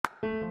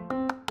Hey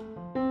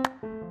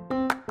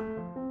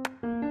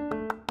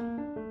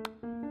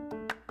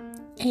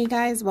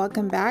guys,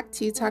 welcome back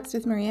to Talks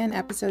with Maria in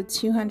episode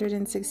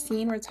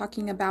 216. We're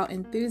talking about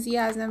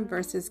enthusiasm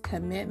versus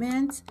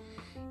commitment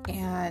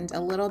and a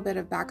little bit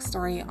of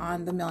backstory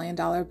on the $1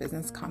 Million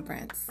Business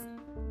Conference.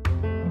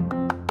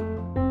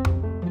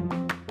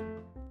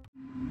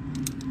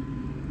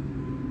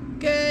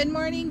 Good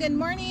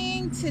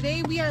morning.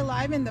 Today we are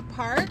live in the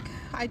park.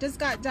 I just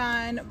got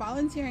done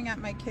volunteering at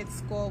my kids'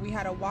 school. We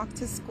had a walk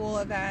to school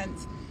event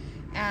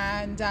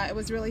and it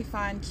was really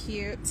fun,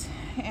 cute,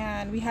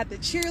 and we had the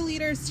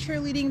cheerleaders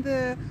cheerleading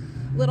the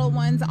little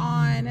ones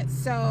on.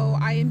 So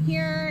I am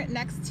here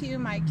next to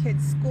my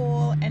kids'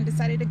 school and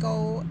decided to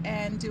go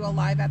and do a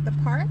live at the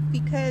park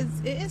because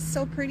it is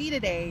so pretty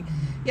today.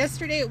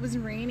 Yesterday it was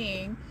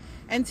raining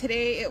and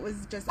today it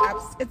was just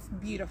it's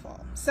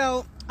beautiful.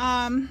 So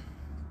I'm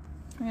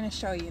gonna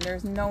show you.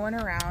 There's no one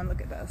around.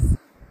 Look at this,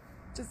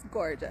 just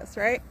gorgeous,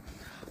 right?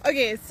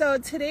 Okay, so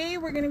today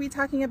we're going to be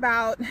talking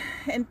about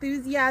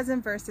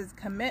enthusiasm versus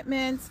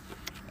commitment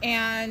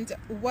and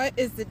what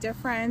is the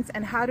difference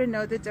and how to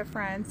know the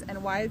difference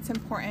and why it's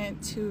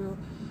important to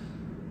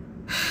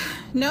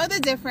know the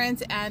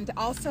difference and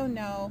also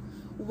know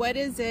what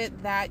is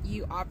it that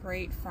you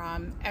operate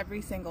from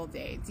every single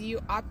day. Do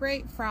you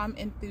operate from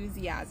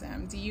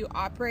enthusiasm? Do you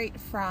operate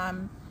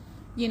from,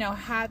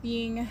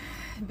 having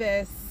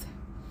this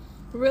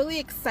really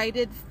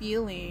excited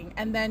feeling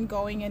and then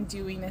going and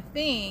doing the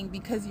thing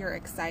because you're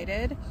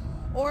excited?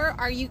 Or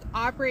are you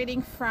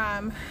operating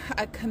from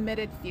a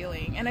committed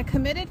feeling? And a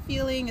committed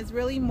feeling is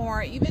really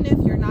more, even if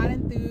you're not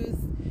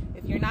enthused,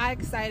 if you're not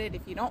excited,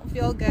 if you don't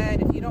feel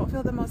good, if you don't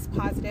feel the most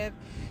positive,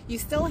 you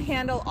still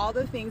handle all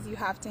the things you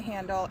have to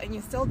handle and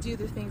you still do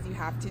the things you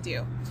have to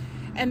do.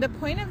 And the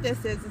point of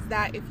this is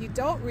that if you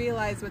don't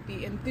realize what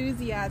the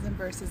enthusiasm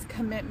versus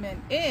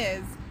commitment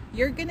is,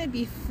 you're going to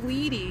be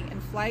fleeting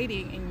and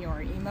flighting in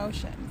your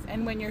emotions.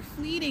 And when you're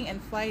fleeting and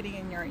flighting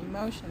in your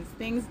emotions,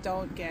 things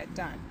don't get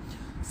done.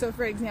 So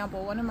for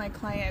example, one of my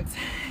clients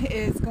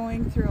is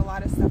going through a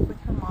lot of stuff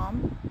with her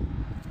mom,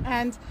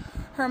 and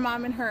her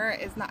mom and her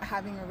is not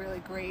having a really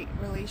great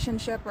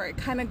relationship, or it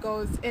kind of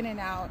goes in and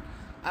out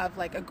of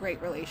like a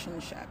great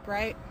relationship,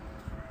 right?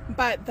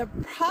 But the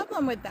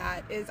problem with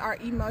that is our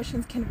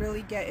emotions can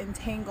really get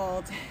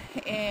entangled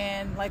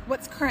in like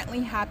what's currently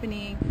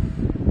happening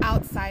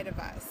outside of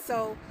us.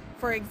 So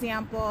for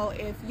example,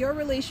 if your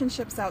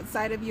relationships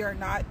outside of you are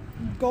not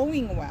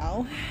going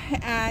well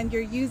and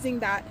you're using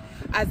that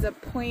as a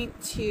point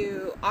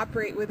to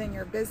operate within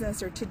your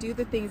business or to do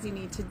the things you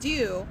need to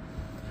do,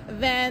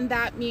 then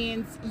that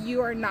means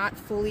you are not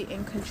fully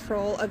in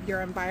control of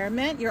your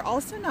environment. You're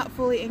also not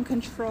fully in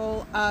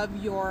control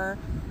of your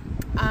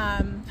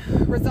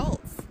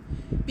results,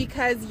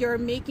 because you're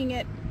making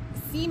it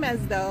seem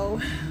as though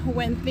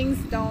when things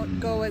don't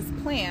go as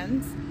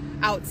planned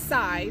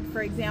outside,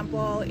 for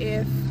example,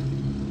 if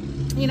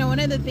one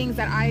of the things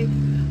that I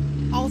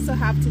also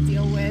have to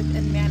deal with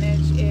and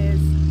manage is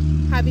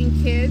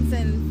having kids,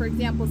 and for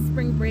example,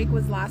 spring break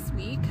was last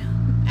week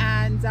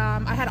and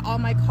I had all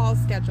my calls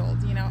scheduled,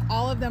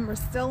 all of them were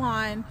still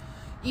on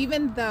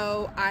even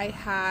though I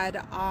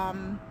had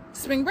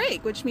spring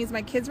break, which means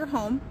my kids were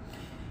home.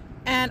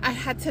 And I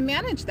had to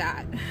manage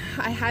that.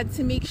 I had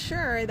to make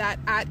sure that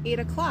at 8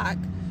 o'clock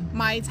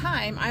my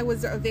time, I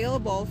was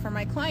available for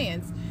my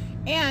clients.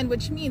 And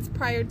which means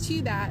prior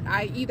to that,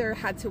 I either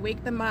had to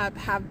wake them up,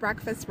 have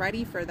breakfast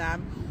ready for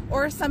them,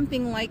 or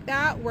something like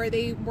that where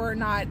they were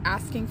not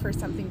asking for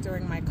something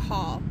during my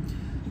call.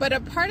 But a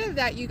part of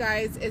that, you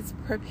guys, is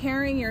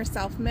preparing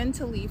yourself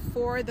mentally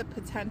for the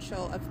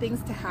potential of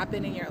things to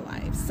happen in your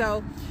life.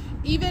 So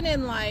even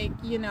in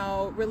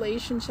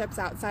relationships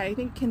outside, I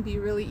think it can be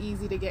really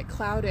easy to get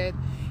clouded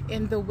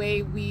in the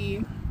way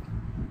we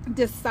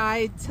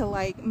decide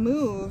to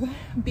move,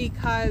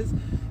 because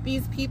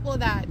these people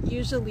that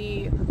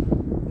usually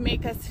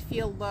make us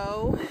feel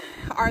low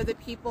are the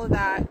people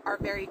that are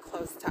very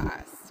close to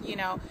us.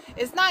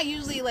 It's not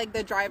usually like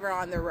the driver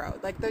on the road,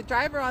 like the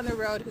driver on the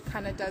road who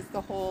kind of does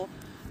the whole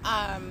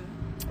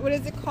what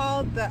is it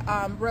called, the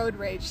road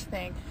rage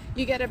thing.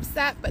 You get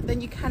upset, but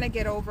then you kind of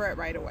get over it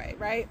right away,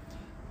 right?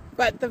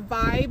 But the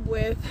vibe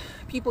with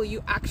people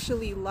you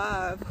actually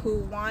love, who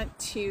want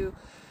to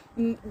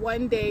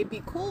one day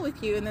be cool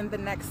with you and then the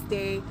next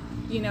day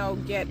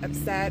get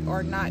upset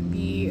or not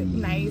be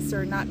nice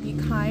or not be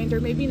kind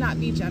or maybe not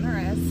be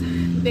generous,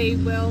 they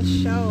will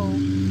show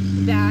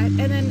that,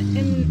 and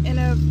then in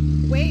a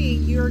way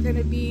you're going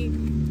to be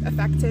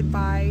affected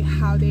by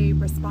how they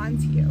respond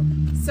to you.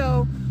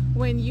 So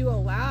when you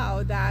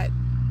allow that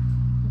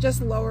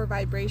just lower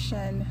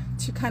vibration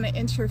to kind of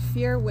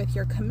interfere with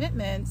your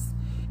commitments,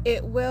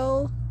 it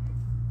will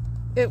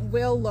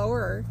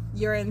lower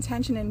your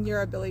intention and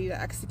your ability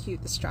to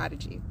execute the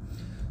strategy.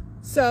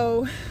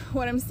 So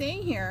what I'm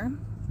saying here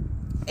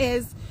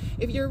is,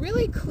 if you're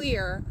really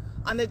clear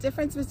on the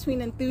difference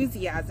between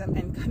enthusiasm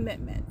and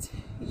commitment,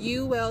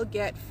 you will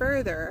get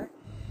further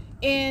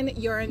in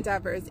your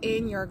endeavors,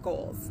 in your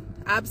goals.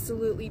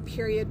 Absolutely,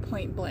 period,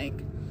 point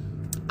blank.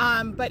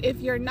 But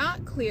if you're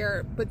not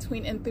clear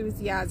between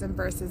enthusiasm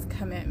versus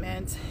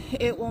commitment,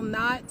 it will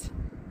not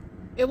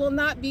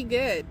be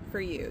good for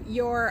you.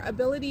 Your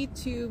ability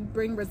to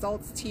bring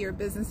results to your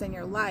business and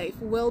your life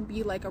will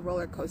be like a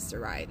roller coaster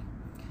ride.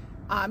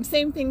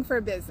 Same thing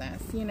for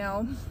business, you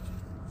know.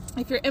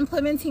 If you're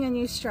implementing a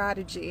new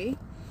strategy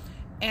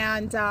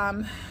and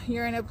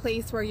you're in a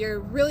place where you're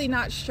really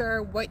not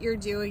sure what you're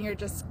doing, you're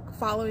just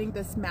following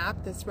this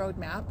map, this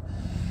roadmap,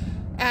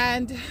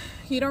 and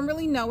you don't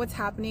really know what's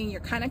happening,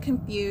 you're kind of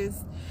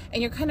confused,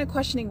 and you're kind of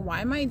questioning,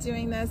 why am I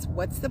doing this?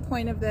 What's the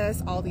point of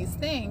this? All these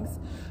things.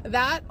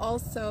 That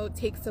also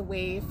takes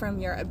away from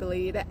your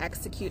ability to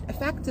execute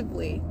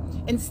effectively.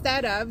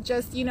 Instead of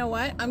just, you know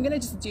what, I'm going to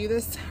just do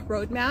this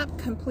roadmap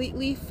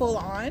completely full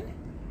on.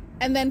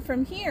 And then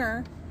from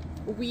here,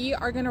 we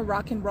are going to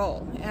rock and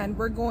roll. And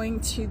we're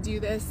going to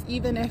do this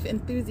even if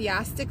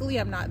enthusiastically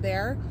I'm not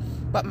there,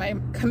 but my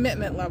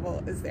commitment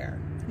level is there.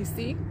 You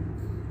see?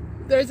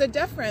 There's a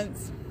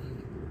difference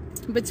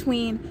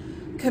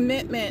between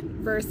commitment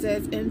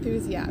versus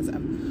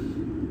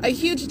enthusiasm, a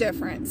huge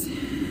difference.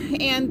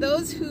 And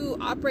those who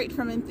operate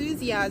from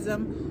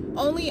enthusiasm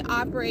only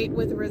operate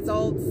with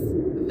results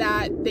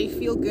that they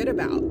feel good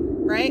about,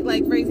 right?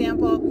 Like, for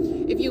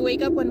example, if you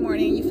wake up one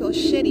morning and you feel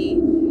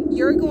shitty,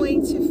 you're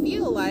going to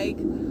feel like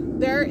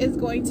there is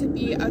going to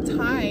be a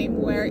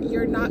time where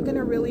you're not going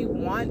to really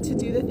want to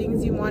do the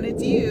things you want to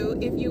do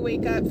if you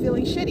wake up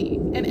feeling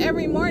shitty. And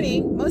every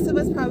morning, most of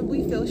us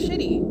probably feel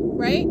shitty,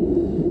 right?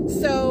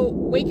 So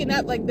waking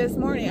up like this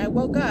morning, I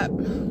woke up,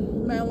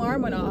 my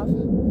alarm went off,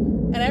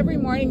 and every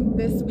morning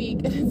this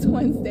week, and it's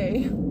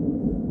Wednesday,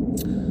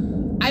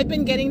 I've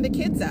been getting the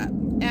kids up.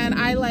 And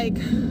I like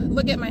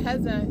look at my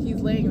husband,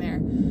 he's laying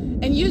there.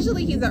 And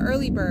usually he's an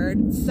early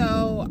bird,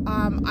 so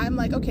I'm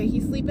like, okay,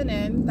 he's sleeping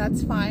in,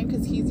 that's fine,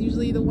 because he's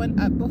usually the one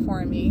up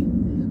before me.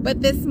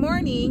 But this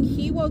morning,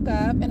 he woke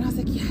up, and I was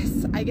like,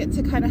 yes, I get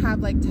to kind of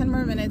have like 10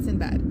 more minutes in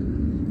bed.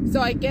 So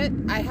I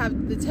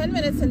have the 10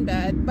 minutes in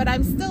bed, but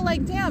I'm still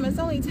like, damn, it's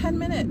only 10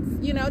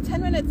 minutes. You know,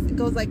 10 minutes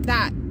goes like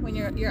that when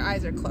your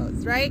eyes are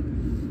closed, right?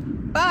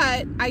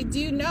 But I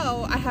do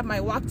know I have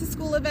my walk to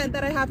school event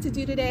that I have to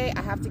do today.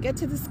 I have to get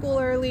to the school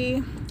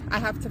early. I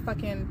have to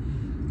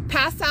fucking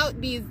pass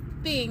out these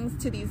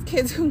things to these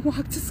kids who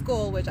walk to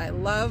school, which I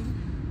love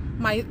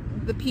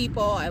the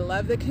people, I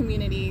love the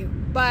community,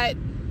 but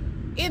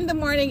in the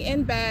morning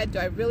in bed, do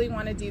I really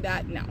want to do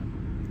that? No,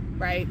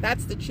 right?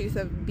 That's the truth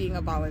of being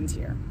a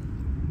volunteer.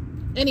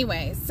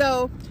 Anyway,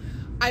 so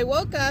I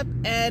woke up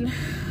and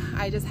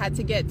I just had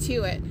to get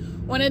to it.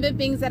 One of the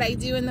things that I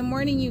do in the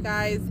morning, you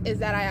guys, is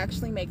that I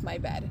actually make my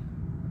bed.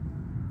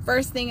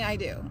 First thing I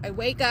do, I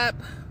wake up,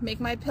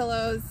 make my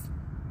pillows,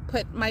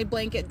 put my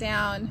blanket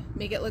down,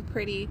 make it look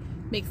pretty,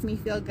 makes me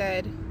feel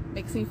good,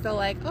 makes me feel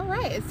like, all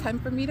right, it's time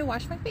for me to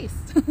wash my face,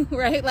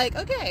 right? Like,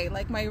 okay,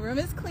 like my room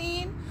is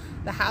clean,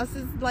 the house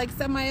is like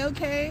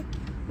semi-okay,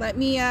 let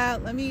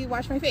me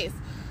wash my face.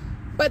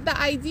 But the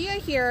idea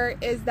here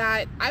is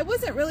that I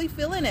wasn't really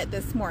feeling it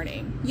this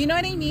morning, you know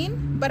what I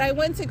mean? But I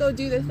went to go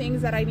do the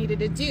things that I needed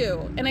to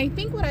do. And I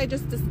think what I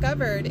just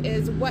discovered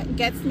is what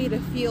gets me to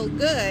feel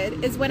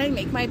good is when I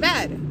make my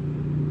bed,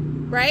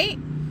 right?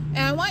 And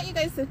I want you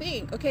guys to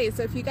think, okay,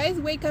 so if you guys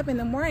wake up in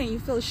the morning, you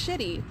feel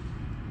shitty,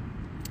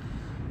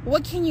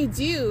 what can you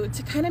do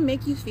to kind of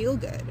make you feel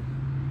good?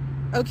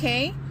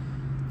 Okay?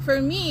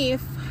 For me,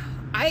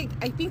 I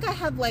think I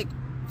have like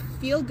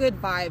feel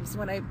good vibes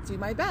when I do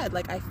my bed.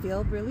 Like I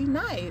feel really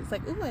nice.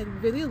 Like, ooh, I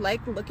really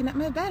like looking at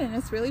my bed and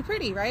it's really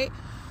pretty, right?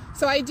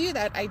 So I do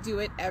that. I do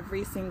it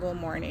every single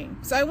morning.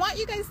 So I want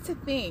you guys to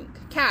think,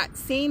 Kat,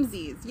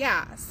 samesies,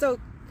 yeah. So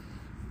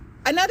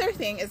another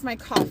thing is my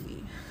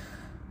coffee.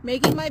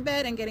 Making my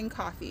bed and getting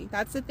coffee.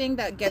 That's the thing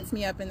that gets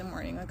me up in the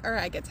morning. Like, all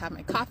right, I get to have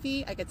my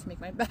coffee, I get to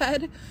make my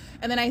bed,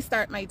 and then I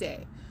start my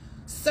day.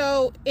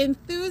 So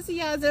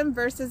enthusiasm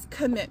versus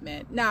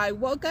commitment. Now, I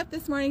woke up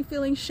this morning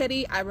feeling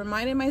shitty. I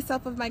reminded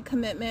myself of my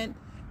commitment,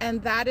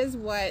 and that is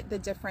what the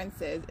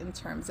difference is in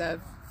terms of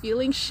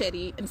feeling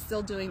shitty and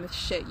still doing the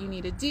shit you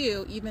need to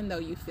do even though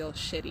you feel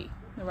shitty,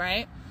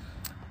 right?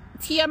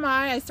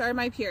 TMI, I started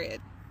my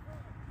period.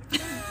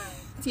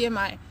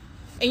 TMI.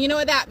 And you know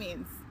what that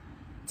means?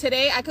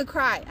 Today, I could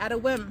cry at a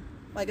whim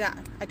like that.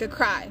 I could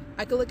cry.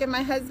 I could look at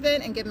my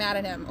husband and get mad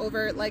at him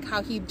over like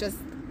how he just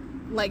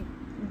like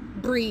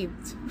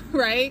breathed,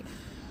 right?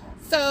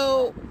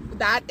 So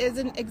that is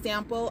an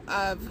example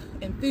of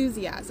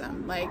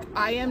enthusiasm. Like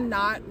I am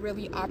not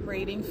really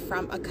operating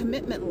from a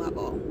commitment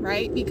level,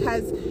 right?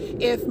 Because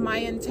if my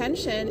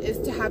intention is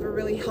to have a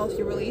really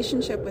healthy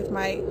relationship with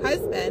my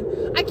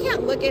husband, I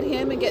can't look at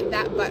him and get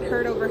that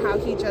butthurt over how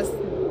he just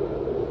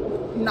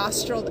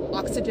nostriled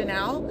oxygen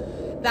out.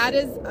 That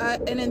is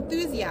an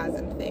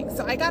enthusiasm thing.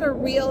 So I got to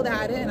reel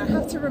that in. I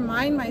have to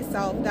remind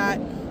myself that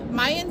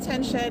my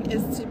intention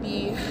is to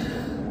be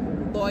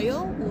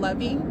loyal,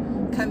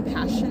 loving,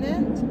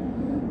 compassionate,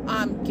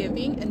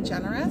 giving, and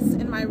generous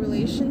in my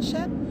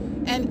relationship.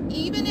 And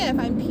even if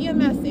I'm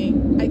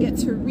PMSing, I get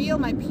to reel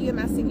my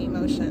PMSing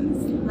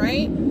emotions,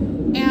 right?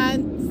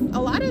 And a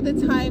lot of the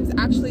times,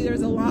 actually,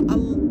 there's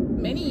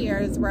many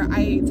years where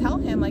I tell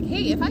him like,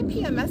 hey, if I'm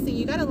PMSing,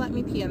 you gotta let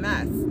me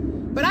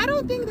PMS. But I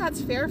don't think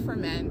that's fair for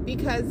men,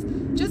 because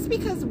just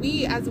because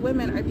we as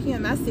women are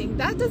PMSing,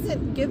 that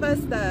doesn't give us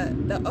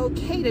the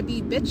okay to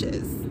be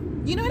bitches.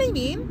 You know what I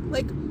mean?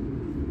 Like,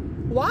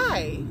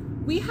 why?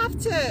 We have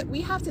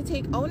to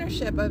take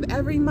ownership of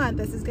every month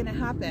this is gonna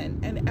happen,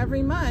 and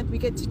every month we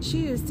get to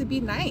choose to be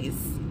nice,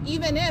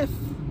 even if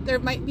there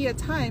might be a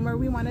time where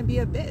we want to be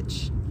a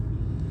bitch.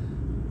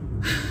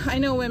 I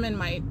know women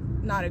might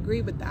not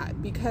agree with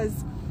that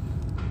because,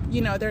 you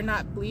know, they're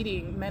not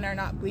bleeding, men are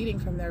not bleeding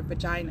from their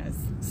vaginas.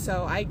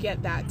 So I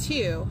get that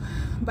too.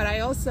 But I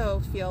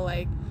also feel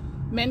like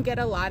men get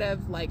a lot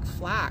of like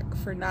flack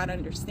for not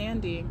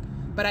understanding.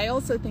 But I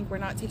also think we're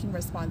not taking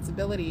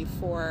responsibility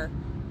for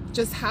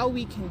just how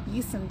we can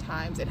be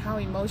sometimes and how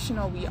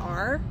emotional we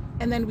are.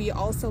 And then we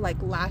also like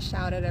lash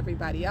out at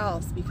everybody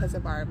else because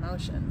of our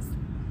emotions.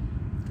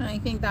 And I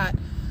think that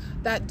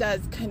does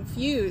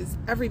confuse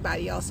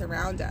everybody else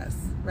around us,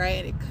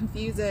 right? It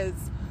confuses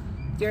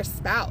your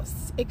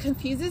spouse. It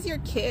confuses your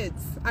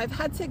kids. I've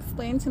had to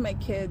explain to my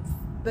kids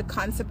the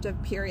concept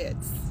of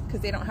periods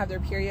because they don't have their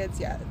periods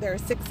yet. They're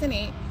 6 and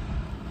 8.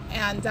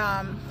 And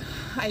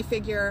I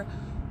figure,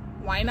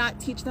 why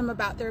not teach them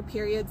about their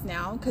periods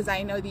now? Because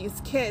I know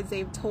these kids,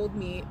 they've told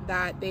me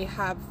that they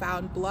have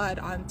found blood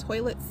on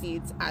toilet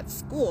seats at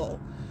school.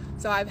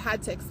 So I've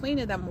had to explain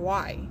to them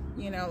why.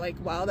 You know, like,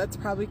 well, that's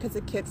probably because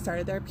the kids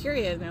started their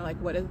period. And they're like,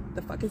 what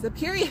the fuck is a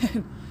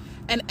period?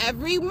 And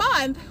every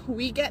month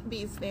we get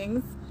these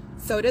things.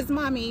 So does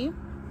mommy.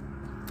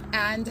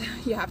 And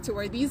you have to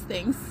wear these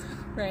things,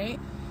 right?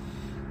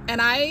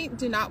 And I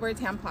do not wear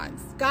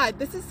tampons. God,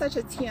 this is such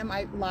a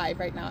TMI live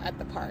right now at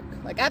the park.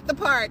 Like at the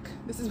park,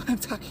 this is what I'm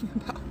talking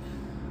about.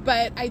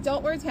 But I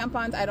don't wear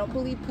tampons. I don't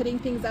believe putting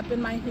things up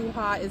in my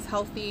hoo-ha is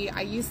healthy.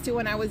 I used to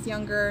when I was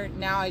younger.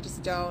 Now I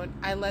just don't.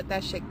 I let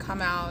that shit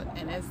come out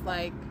and it's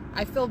like,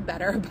 I feel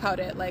better about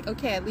it. Like,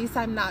 okay, at least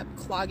I'm not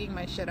clogging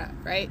my shit up,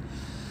 right?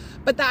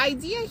 But the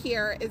idea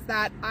here is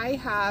that I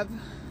have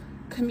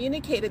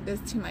communicated this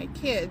to my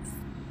kids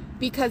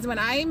because when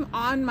I'm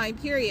on my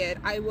period,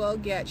 I will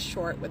get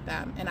short with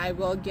them and I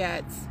will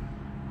get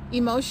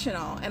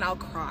emotional and I'll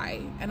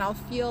cry and I'll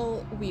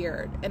feel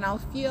weird and I'll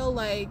feel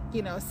like,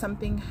 you know,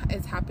 something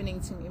is happening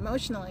to me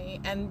emotionally.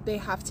 And they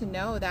have to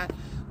know that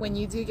when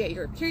you do get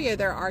your period,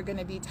 there are going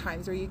to be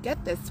times where you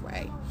get this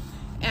way.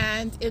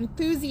 And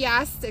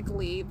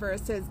enthusiastically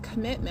versus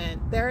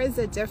commitment, there is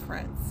a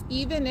difference.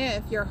 Even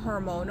if you're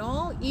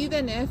hormonal,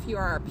 even if you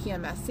are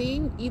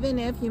PMSing, even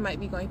if you might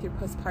be going through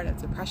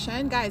postpartum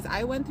depression. Guys,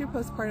 I went through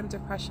postpartum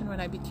depression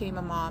when I became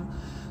a mom.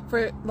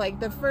 For like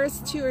the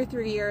first 2 or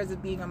 3 years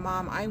of being a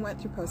mom, I went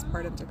through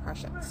postpartum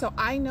depression. So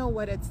I know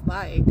what it's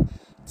like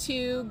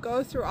to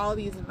go through all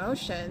these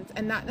emotions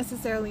and not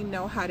necessarily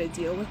know how to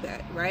deal with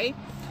it, right?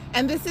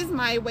 And this is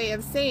my way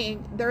of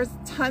saying there's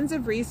tons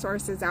of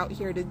resources out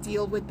here to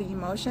deal with the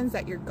emotions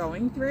that you're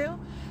going through.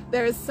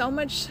 There's so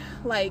much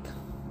like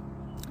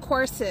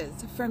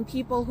courses from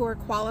people who are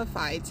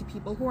qualified to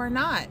people who are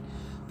not.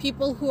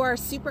 People who are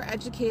super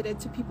educated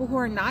to people who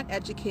are not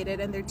educated,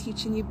 and they're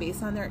teaching you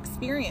based on their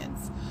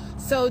experience.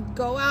 So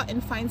go out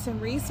and find some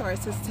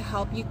resources to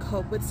help you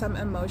cope with some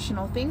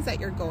emotional things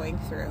that you're going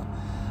through.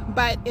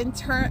 But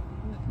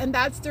and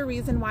that's the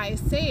reason why I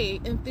say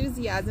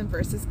enthusiasm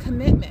versus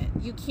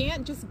commitment. You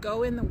can't just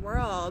go in the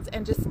world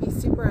and just be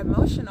super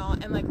emotional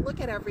and like look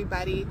at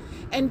everybody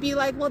and be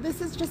like, well, this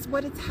is just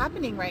what is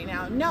happening right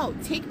now. No,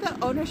 take the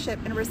ownership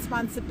and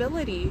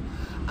responsibility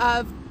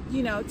of,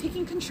 you know,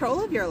 taking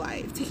control of your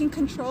life, taking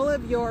control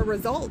of your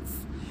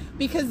results,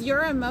 because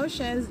your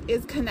emotions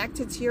is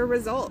connected to your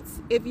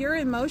results. If your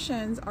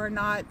emotions are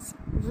not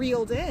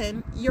reeled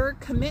in, your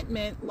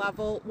commitment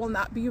level will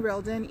not be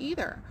reeled in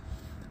either.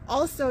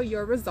 Also,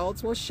 your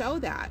results will show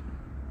that.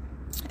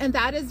 And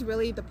that is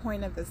really the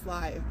point of this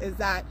live, is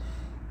that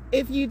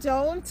if you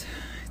don't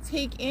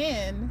take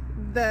in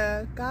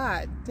the,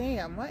 God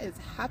damn, what is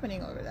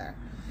happening over there?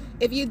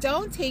 If you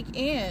don't take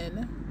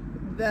in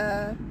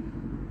the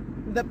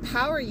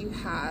power you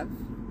have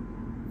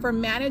for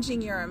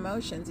managing your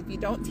emotions, if you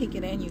don't take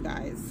it in, you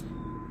guys,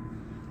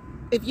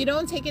 if you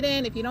don't take it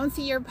in, if you don't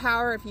see your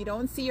power, if you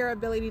don't see your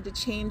ability to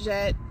change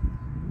it,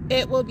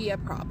 it will be a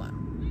problem.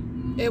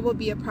 It will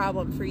be a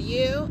problem for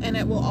you, and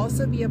it will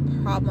also be a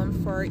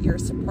problem for your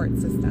support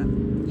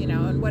system, you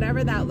know, and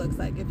whatever that looks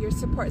like. If your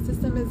support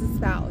system is a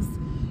spouse,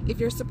 if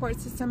your support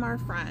system are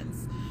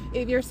friends,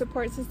 if your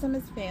support system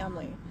is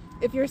family,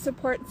 if your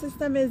support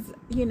system is,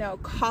 you know,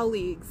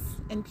 colleagues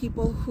and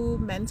people who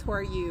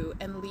mentor you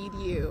and lead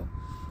you,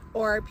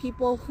 or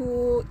people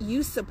who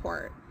you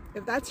support,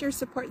 if that's your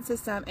support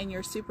system and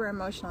you're super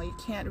emotional, you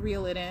can't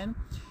reel it in,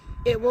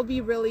 it will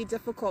be really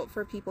difficult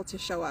for people to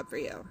show up for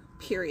you,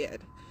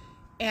 period.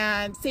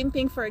 And same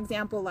thing, for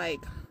example,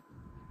 like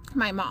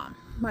my mom.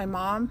 My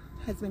mom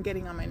has been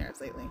getting on my nerves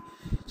lately.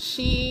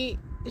 She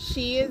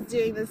is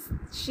doing this,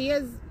 she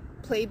has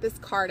played this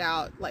card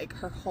out like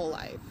her whole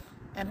life.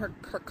 And her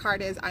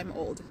card is, I'm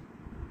old.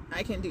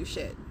 I can do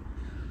shit.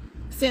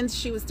 since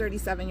she was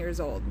 37 years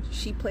old.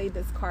 She played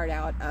this card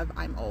out of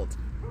I'm old.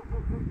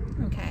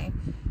 Okay.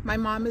 My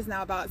mom is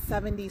now about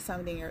 70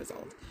 something years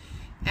old.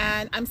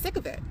 And I'm sick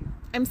of it.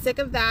 I'm sick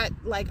of that.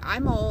 Like,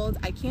 I'm old.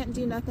 I can't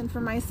do nothing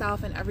for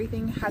myself and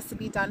everything has to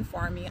be done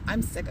for me.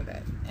 I'm sick of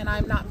it. And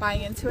I'm not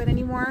buying into it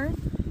anymore.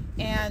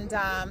 And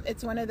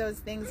it's one of those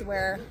things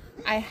where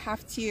I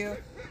have to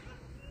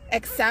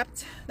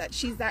accept that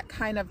she's that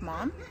kind of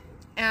mom.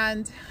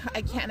 And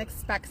I can't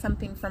expect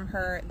something from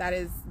her that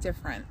is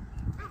different.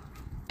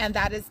 And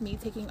that is me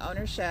taking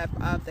ownership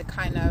of the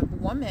kind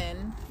of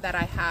woman that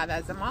I have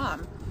as a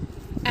mom.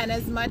 And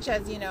as much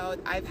as, you know,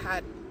 I've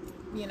had,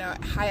 you know,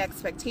 high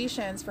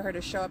expectations for her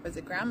to show up as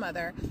a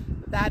grandmother,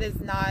 that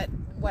is not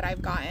what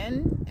I've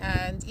gotten.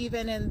 And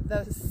even in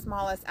the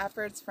smallest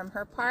efforts from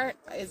her part,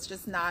 it's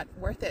just not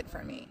worth it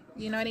for me.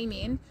 You know what I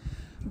mean?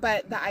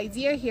 But the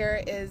idea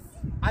here is,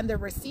 on the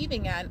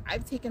receiving end,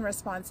 I've taken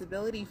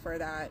responsibility for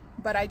that.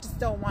 But I just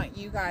don't want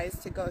you guys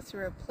to go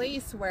through a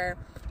place where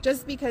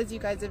just because you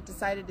guys have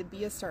decided to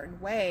be a certain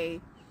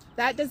way,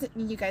 that doesn't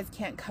mean you guys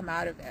can't come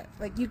out of it.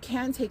 Like, you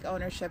can take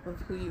ownership of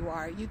who you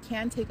are. You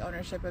can take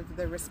ownership of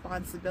the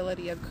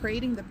responsibility of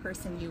creating the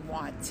person you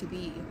want to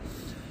be.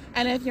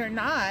 And if you're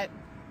not,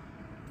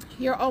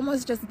 you're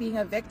almost just being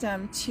a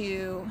victim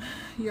to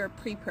your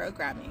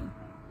pre-programming.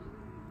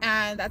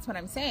 And that's what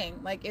I'm saying.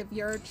 Like, if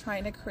you're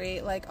trying to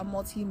create like a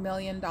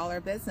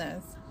multi-million-dollar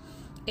business,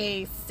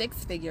 a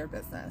six-figure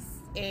business,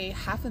 a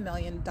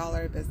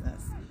 $500,000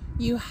 business,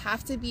 you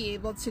have to be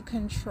able to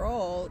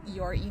control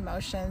your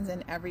emotions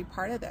in every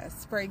part of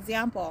this. For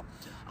example,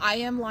 I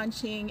am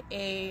launching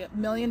a $1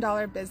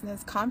 million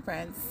business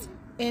conference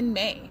in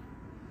May.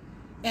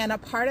 And a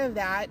part of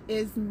that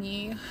is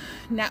me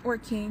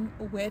networking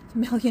with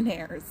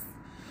millionaires.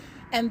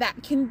 And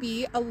that can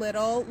be a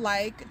little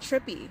like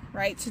trippy,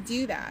 right, to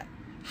do that.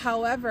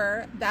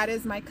 However, that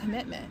is my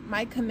commitment.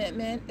 My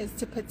commitment is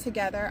to put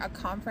together a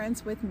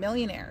conference with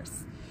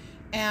millionaires.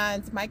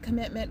 And my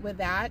commitment with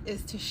that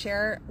is to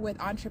share with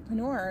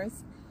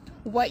entrepreneurs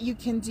what you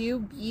can do,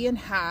 be, and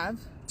have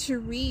to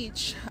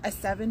reach a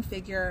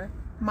seven-figure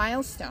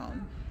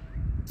milestone.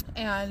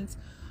 And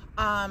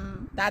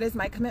that is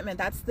my commitment.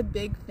 That's the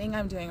big thing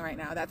I'm doing right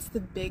now. That's the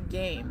big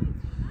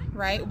game,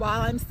 right?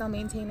 While I'm still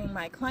maintaining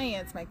my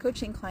clients, my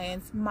coaching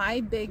clients,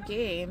 my big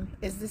game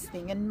is this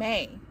thing in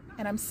May.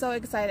 And I'm so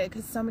excited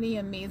because so many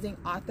amazing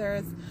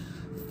authors,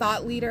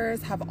 thought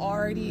leaders have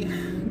already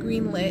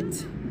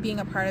greenlit being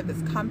a part of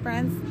this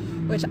conference,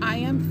 which I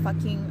am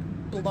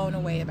fucking blown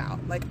away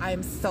about. Like,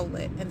 I'm so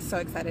lit and so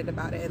excited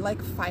about it. It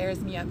like fires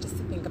me up just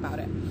to think about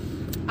it.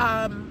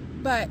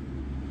 But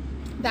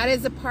that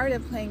is a part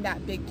of playing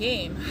that big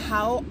game.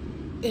 How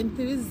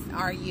enthused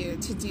are you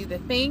to do the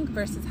thing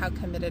versus how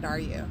committed are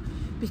you?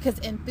 Because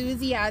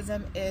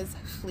enthusiasm is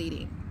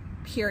fleeting,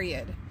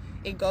 period.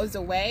 It goes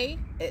away.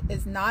 It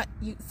is not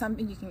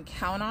something you can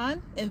count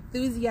on.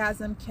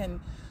 Enthusiasm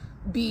can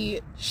be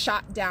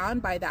shot down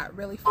by that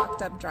really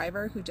fucked up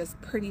driver who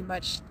just pretty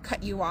much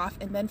cut you off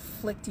and then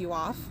flicked you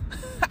off.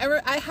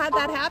 I had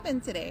that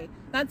happen today.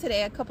 Not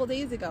today, a couple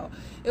days ago.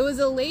 It was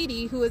a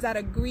lady who was at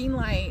a green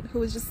light who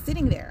was just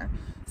sitting there.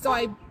 So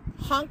I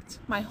honked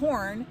my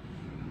horn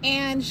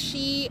and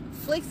she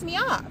flicks me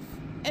off.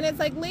 And it's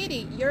like,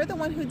 lady, you're the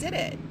one who did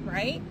it,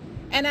 right?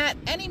 And at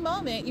any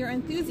moment, your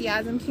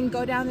enthusiasm can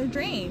go down the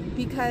drain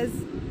because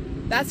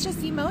that's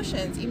just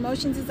emotions.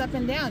 Emotions is up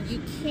and down.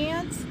 You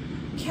can't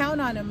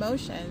count on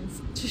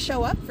emotions to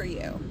show up for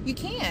you. You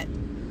can't.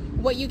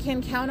 What you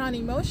can count on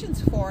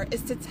emotions for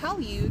is to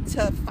tell you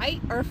to fight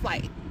or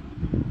flight.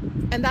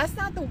 And that's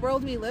not the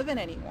world we live in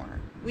anymore.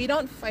 We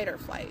don't fight or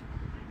flight.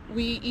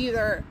 We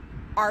either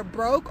are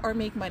broke or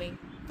make money.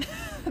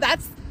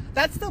 That's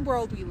the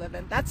world we live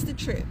in. That's the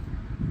truth.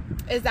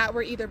 Is that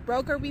we're either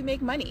broke or we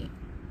make money.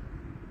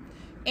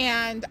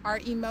 And our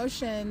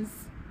emotions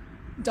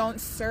don't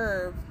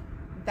serve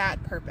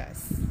that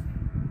purpose.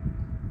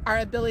 Our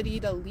ability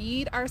to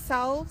lead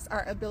ourselves,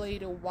 our ability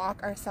to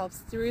walk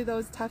ourselves through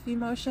those tough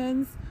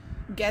emotions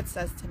gets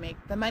us to make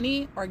the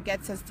money or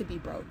gets us to be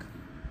broke.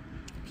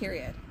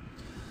 Period.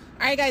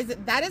 All right, guys,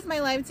 that is my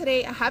live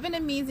today. Have an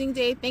amazing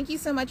day. Thank you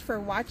so much for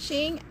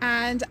watching,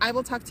 and I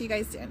will talk to you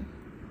guys soon.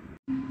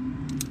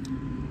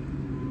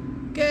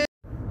 Good.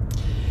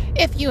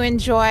 If you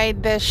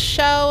enjoyed this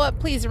show,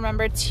 please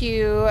remember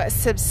to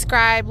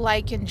subscribe,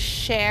 like, and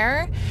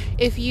share.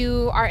 If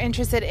you are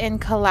interested in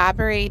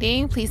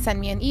collaborating, please send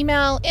me an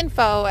email,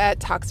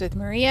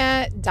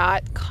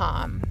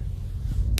 info@talkswithmaria.com.